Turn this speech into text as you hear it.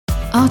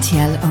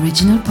RTL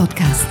Original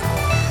Podcast.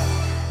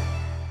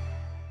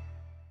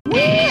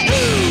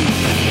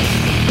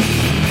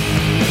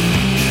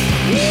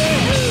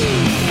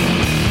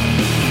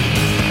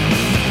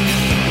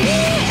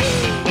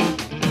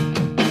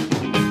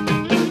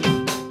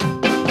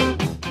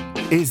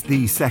 Is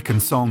the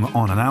second song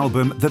on an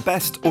album the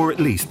best or at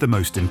least the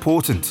most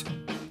important?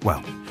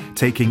 Well,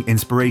 taking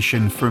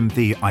inspiration from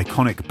the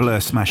iconic Blur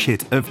smash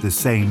hit of the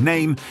same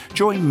name,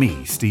 join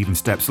me, Stephen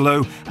Steps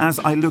Low, as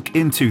I look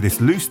into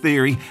this loose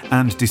theory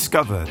and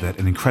discover that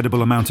an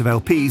incredible amount of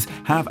LPs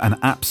have an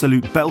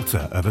absolute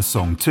belter of a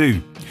song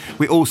too.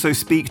 We also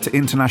speak to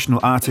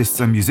international artists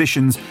and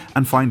musicians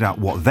and find out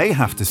what they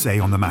have to say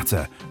on the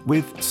matter,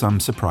 with some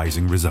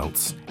surprising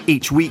results.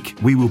 Each week,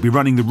 we will be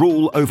running the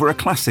rule over a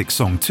classic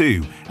song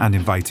too, and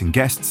inviting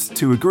guests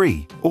to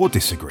agree or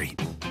disagree.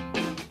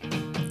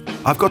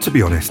 I've got to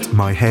be honest,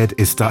 my head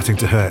is starting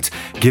to hurt,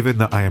 given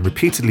that I am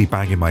repeatedly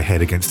banging my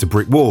head against a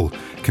brick wall,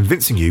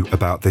 convincing you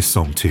about this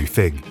Song 2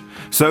 thing.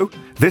 So,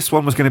 this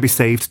one was going to be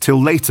saved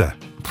till later,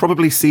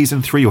 probably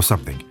season 3 or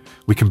something.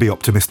 We can be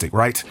optimistic,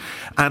 right?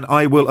 And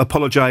I will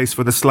apologise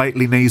for the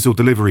slightly nasal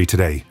delivery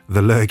today.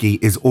 The lurgy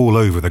is all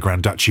over the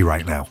Grand Duchy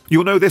right now.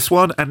 You'll know this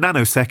one a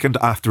nanosecond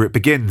after it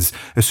begins,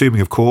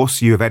 assuming, of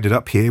course, you have ended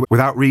up here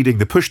without reading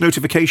the push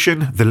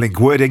notification, the link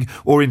wording,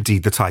 or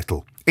indeed the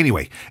title.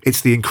 Anyway,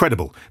 it's the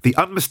incredible, the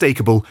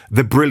unmistakable,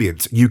 the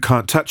brilliant You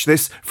Can't Touch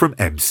This from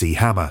MC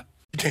Hammer.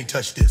 You can't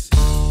touch this.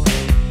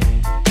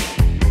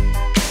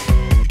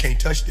 You can't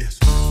touch this.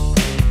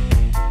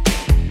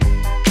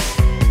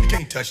 You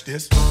can't touch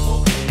this.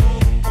 You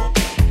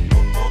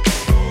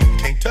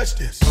can't touch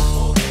this.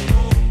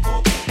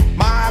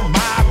 My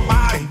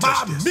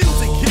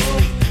music hits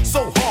me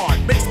so hard,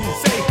 makes me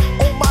say,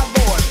 oh my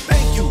Lord,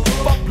 thank you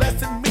for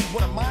blessing me.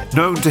 What am I doing?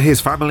 Known to his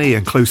family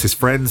and closest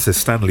friends as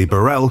Stanley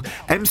Burrell,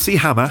 MC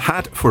Hammer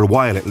had, for a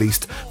while at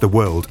least, the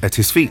world at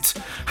his feet.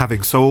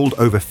 Having sold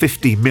over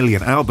 50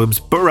 million albums,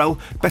 Burrell,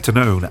 better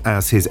known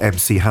as his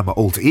MC Hammer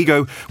alter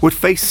ego, would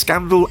face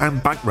scandal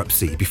and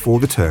bankruptcy before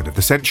the turn of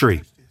the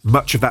century.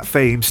 Much of that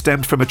fame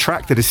stemmed from a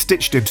track that is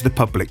stitched into the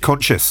public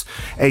conscious.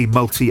 A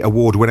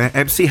multi-award winner,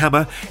 MC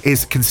Hammer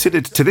is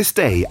considered to this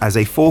day as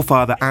a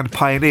forefather and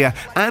pioneer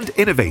and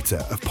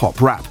innovator of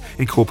pop rap,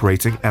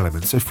 incorporating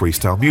elements of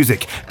freestyle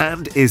music,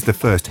 and is the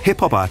first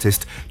hip-hop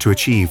artist to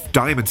achieve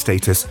diamond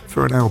status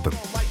for an album.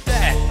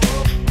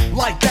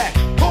 Like that.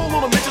 Hold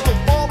on a minute,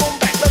 don't fall on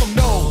back. Let them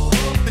know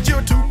that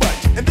you're too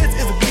much, and this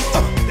is a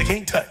beat they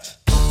can't touch.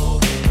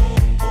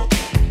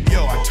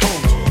 Yo, I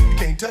told you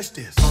can't touch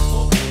this.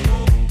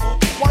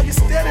 Why you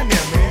standing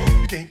there,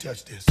 man? You can't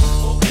touch this.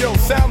 Yo,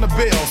 sound the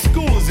bell.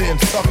 School is in,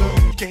 sucker.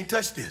 You can't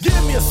touch this.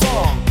 Give me a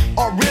song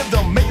or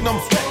rhythm, making them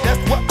sweat.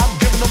 That's what I'm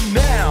giving them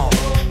now.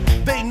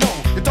 They know.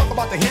 You talk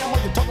about the hammer,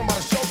 you're talking about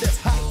a show that's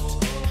hyped.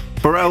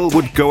 Burrell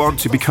would go on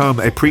to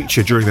become a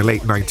preacher during the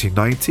late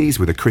 1990s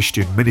with a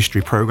Christian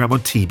ministry program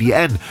on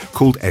TBN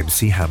called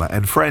MC Hammer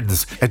and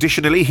Friends.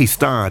 Additionally, he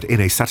starred in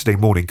a Saturday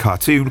morning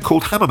cartoon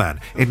called Hammerman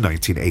in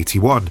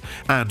 1981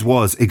 and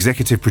was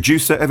executive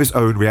producer of his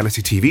own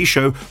reality TV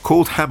show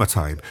called Hammer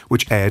Time,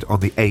 which aired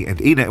on the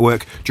A&E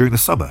network during the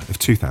summer of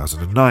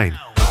 2009.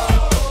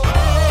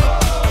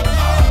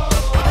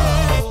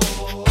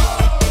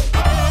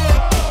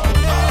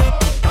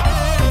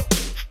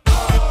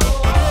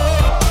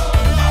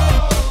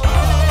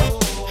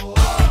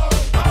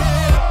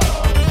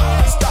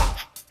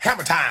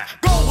 Hammer time.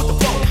 Go with the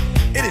flow.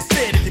 It is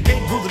said if you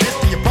can't groove this,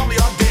 then you probably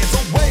are dead. So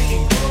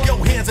wave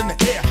your hands in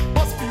the air.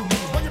 Bust a few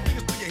moves. Run your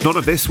fingers through your head. None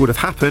of this would have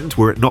happened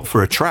were it not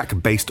for a track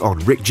based on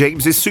Rick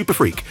James's Super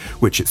Freak,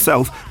 which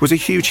itself was a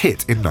huge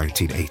hit in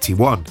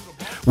 1981.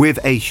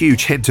 With a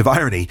huge hint of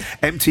irony,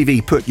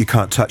 MTV put You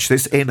Can't Touch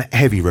This in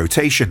heavy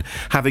rotation,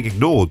 having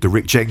ignored the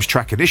Rick James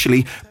track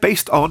initially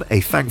based on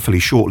a thankfully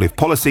short-lived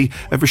policy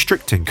of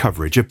restricting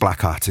coverage of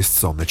black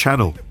artists on the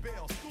channel.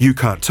 You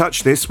Can't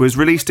Touch This was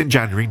released in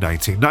January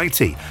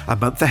 1990, a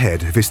month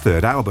ahead of his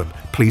third album,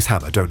 Please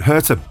Hammer Don't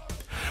Hurt 'Em.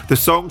 The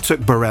song took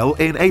Burrell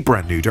in a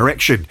brand new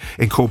direction,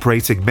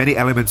 incorporating many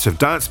elements of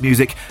dance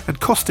music and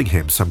costing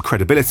him some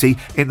credibility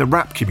in the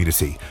rap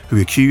community,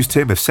 who accused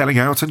him of selling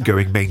out and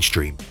going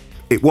mainstream.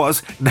 It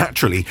was,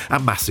 naturally,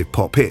 a massive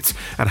pop hit,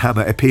 and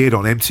Hammer appeared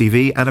on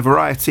MTV and a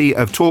variety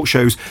of talk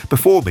shows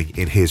performing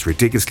in his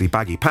ridiculously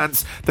baggy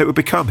pants that would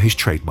become his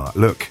trademark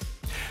look.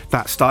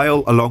 That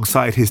style,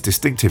 alongside his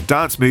distinctive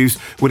dance moves,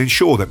 would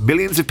ensure that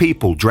millions of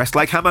people dressed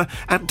like Hammer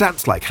and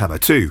danced like Hammer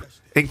too,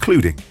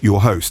 including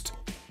your host.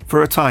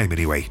 For a time,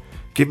 anyway.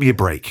 Give me a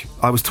break.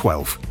 I was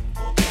 12.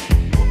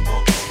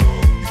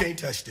 You can't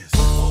touch this.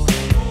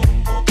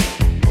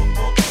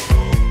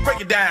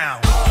 Break it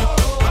down.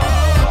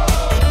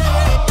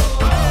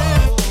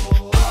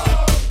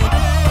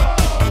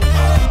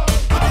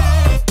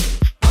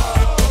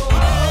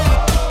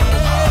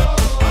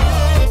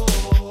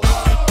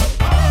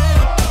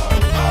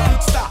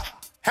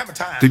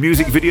 The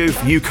music video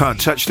for You Can't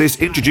Touch This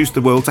introduced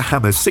the world to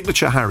Hammer's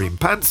signature harem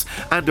pants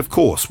and, of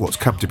course, what's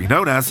come to be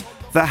known as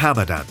the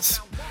Hammer Dance.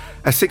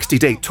 A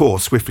 60-date tour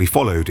swiftly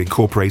followed,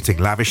 incorporating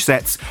lavish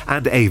sets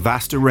and a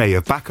vast array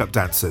of backup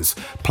dancers,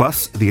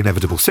 plus the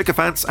inevitable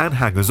sycophants and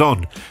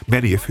hangers-on,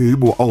 many of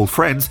whom were old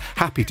friends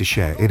happy to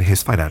share in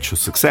his financial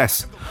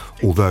success,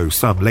 although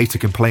some later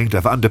complained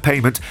of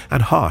underpayment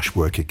and harsh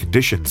working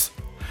conditions.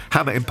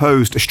 Hammer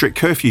imposed a strict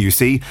curfew, you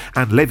see,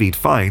 and levied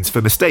fines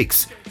for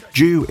mistakes,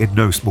 due in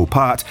no small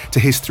part to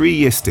his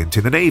 3-year stint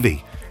in the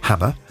Navy.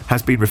 Hammer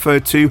has been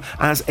referred to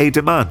as a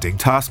demanding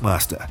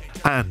taskmaster,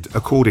 and,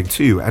 according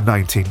to a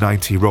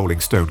 1990 Rolling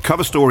Stone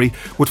cover story,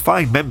 would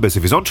fine members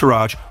of his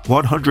entourage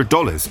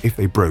 $100 if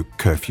they broke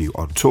curfew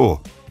on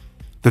tour.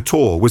 The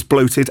tour was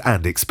bloated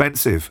and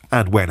expensive,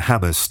 and when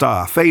Hammer's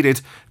star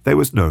faded, there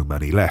was no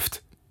money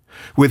left.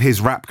 With his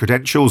rap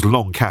credentials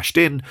long cashed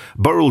in,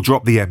 Burrell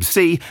dropped the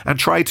MC and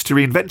tried to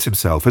reinvent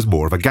himself as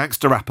more of a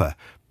gangster rapper,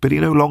 but he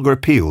no longer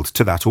appealed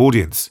to that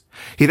audience.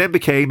 He then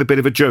became a bit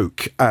of a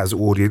joke, as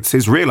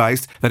audiences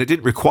realised that it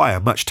didn't require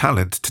much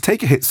talent to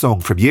take a hit song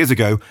from years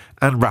ago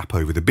and rap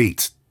over the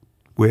beat.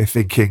 We're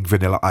thinking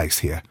Vanilla Ice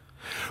here.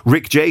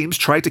 Rick James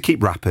tried to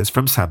keep rappers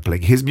from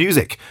sampling his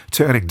music,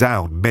 turning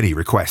down many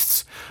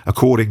requests.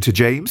 According to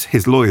James,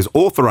 his lawyers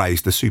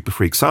authorised the Super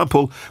Freak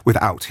sample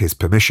without his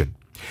permission.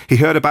 He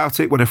heard about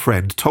it when a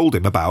friend told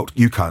him about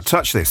You Can't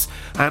Touch This,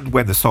 and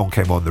when the song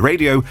came on the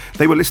radio,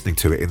 they were listening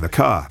to it in the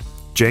car.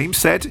 James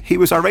said he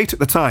was irate at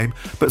the time,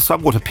 but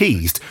somewhat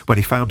appeased when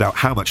he found out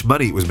how much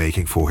money it was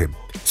making for him.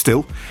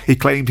 Still, he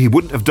claimed he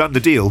wouldn't have done the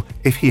deal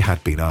if he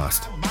had been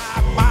asked.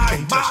 My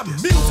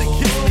music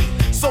hits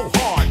me so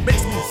hard,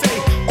 makes me say,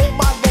 oh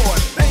my Lord,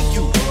 thank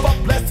you for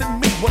blessing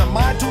me. What am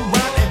I to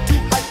rhyme and to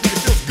hype me? It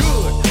feels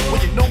good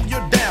when you know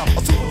you're down.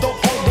 A super dope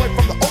homeboy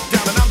from the Oak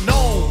Town, and I'm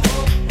known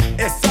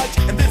as such,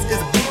 and this is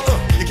a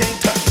beat you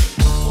can't touch.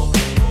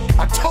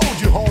 I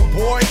told you,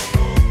 homeboy,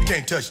 you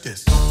can't touch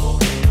this.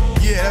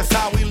 Yeah, that's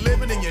how we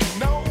living, and you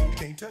know you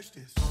can't touch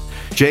this.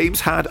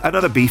 James had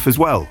another beef as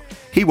well.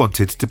 He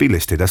wanted to be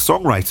listed as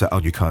songwriter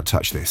on You Can't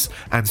Touch This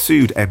and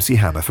sued MC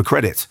Hammer for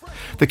credit.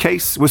 The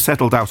case was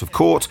settled out of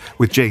court,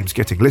 with James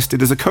getting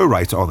listed as a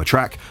co-writer on the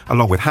track,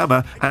 along with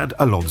Hammer and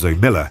Alonzo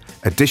Miller,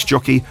 a disc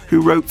jockey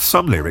who wrote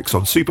some lyrics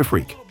on Super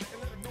Freak.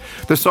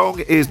 The song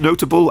is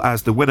notable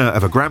as the winner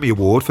of a Grammy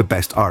Award for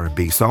Best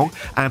R&B Song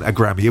and a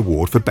Grammy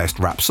Award for Best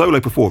Rap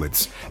Solo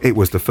Performance. It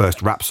was the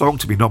first rap song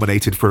to be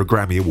nominated for a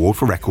Grammy Award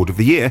for Record of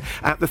the Year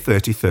at the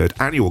 33rd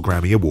Annual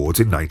Grammy Awards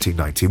in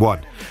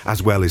 1991,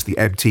 as well as the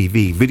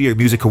MTV Video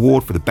Music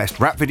Award for the Best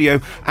Rap Video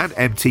and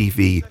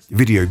MTV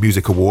Video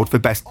Music Award for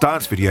Best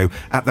Dance Video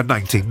at the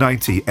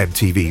 1990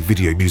 MTV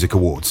Video Music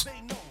Awards.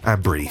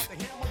 And breathe.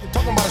 You're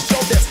talking about a show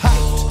that's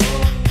hyped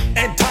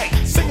and tight.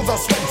 Singles are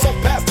sweating so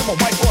fast in my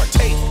whiteboard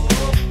tape.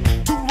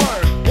 To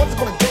learn what it's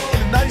gonna take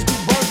in the 90s to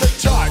burn the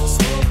charts.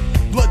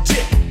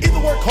 Legit. Either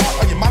work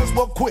hard or you might as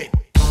well quit.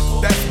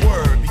 That's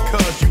word,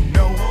 because you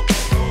know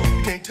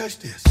you can't touch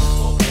this.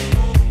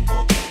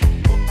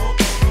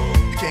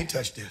 You can't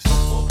touch this.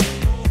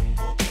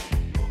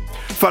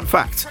 Fun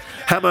fact,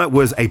 Hammer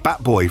was a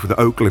bat boy for the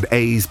Oakland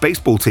A's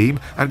baseball team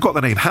and got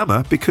the name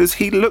Hammer because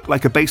he looked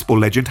like a baseball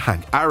legend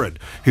Hank Aaron,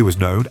 who was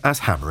known as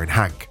Hammerin'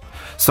 Hank.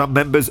 Some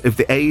members of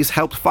the A's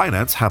helped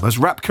finance Hammer's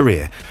rap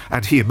career,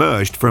 and he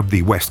emerged from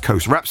the West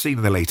Coast rap scene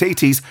in the late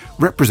 80s,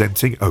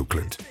 representing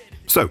Oakland.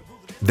 So,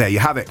 there you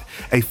have it,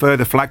 a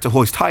further flag to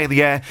hoist high in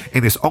the air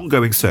in this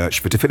ongoing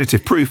search for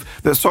definitive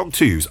proof that Song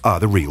 2s are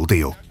the real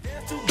deal.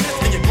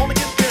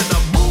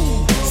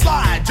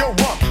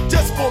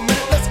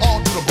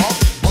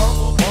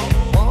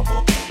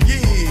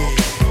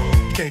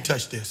 Can't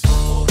touch this.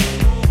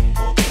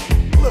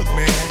 Look,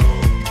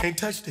 man, you can't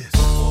touch this.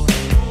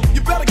 You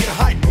better get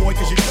hype, boy,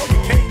 because you know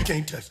you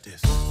can't touch this.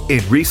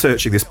 In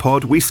researching this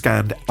pod, we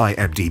scanned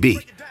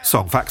IMDb,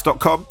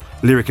 songfacts.com,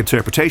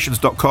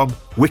 lyricinterpretations.com,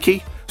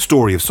 wiki,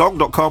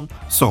 storyofsong.com,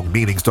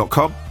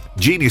 songmeanings.com,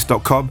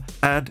 genius.com,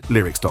 and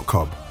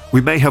lyrics.com.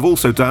 We may have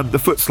also done the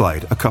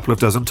footslide a couple of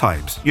dozen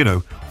times, you know,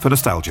 for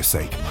nostalgia's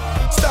sake.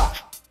 Stop.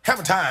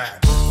 Hammer time.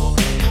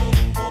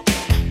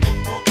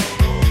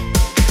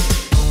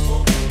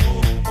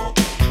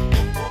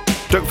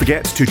 Don't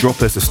forget to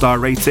drop us a star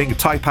rating,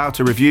 type out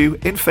a review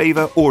in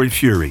favour or in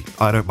fury,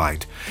 I don't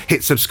mind.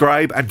 Hit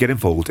subscribe and get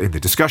involved in the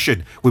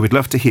discussion. We would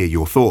love to hear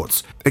your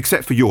thoughts.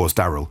 Except for yours,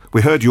 Daryl.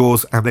 We heard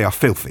yours and they are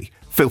filthy.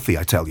 Filthy,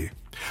 I tell you.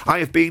 I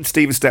have been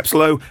Stephen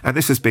Stepslow and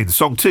this has been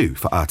Song 2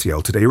 for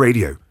RTL Today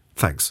Radio.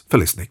 Thanks for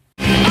listening.